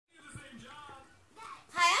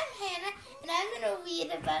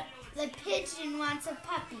read about the pigeon wants a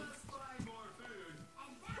puppy.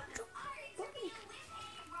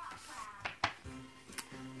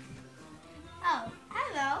 Oh,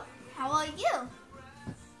 hello. How are you?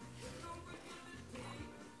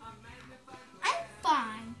 I'm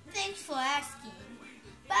fine. Thanks for asking.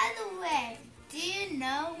 By the way, do you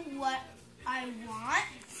know what I want?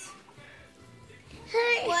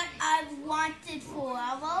 What I've wanted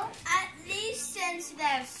forever, at least since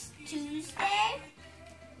last Tuesday?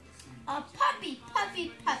 A puppy,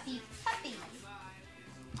 puppy, puppy, puppy.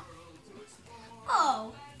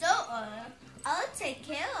 Oh, don't worry. I'll take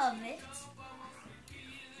care of it.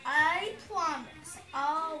 I promise.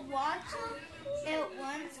 I'll water it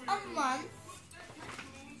once a month.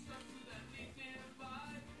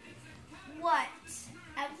 What?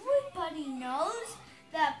 Everybody knows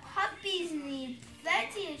that puppies need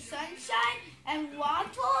plenty of sunshine and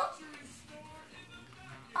water.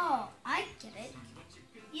 Oh, I get it.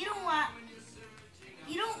 You don't want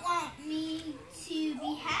me to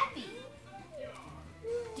be happy,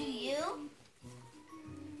 do you?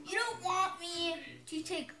 You don't want me to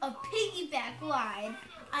take a piggyback ride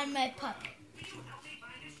on my puppy,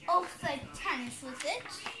 or play tennis with it.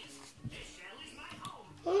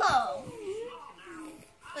 No,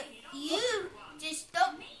 but you just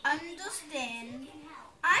don't understand.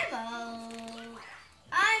 I'm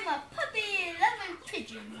a puppy-loving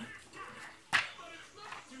pigeon.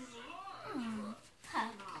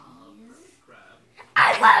 Puppies. I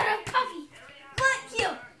want a puppy. Want you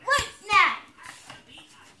right now.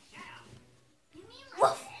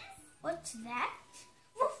 Woof. What's that?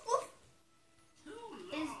 Woof woof.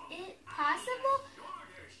 Is it possible?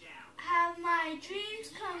 Have my dreams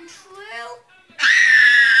come true?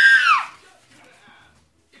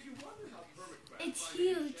 It's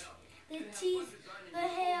huge. The teeth, the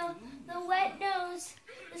hair, the wet nose,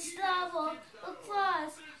 the snubble, the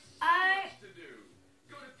claws.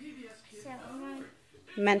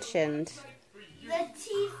 Mentioned. The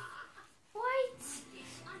teeth white.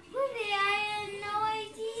 Really, I had no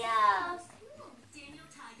idea.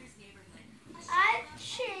 I've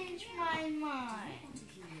changed my mind.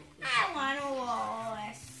 I want a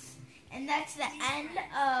walrus. And that's the end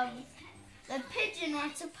of The Pigeon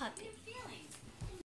Wants a Puppy.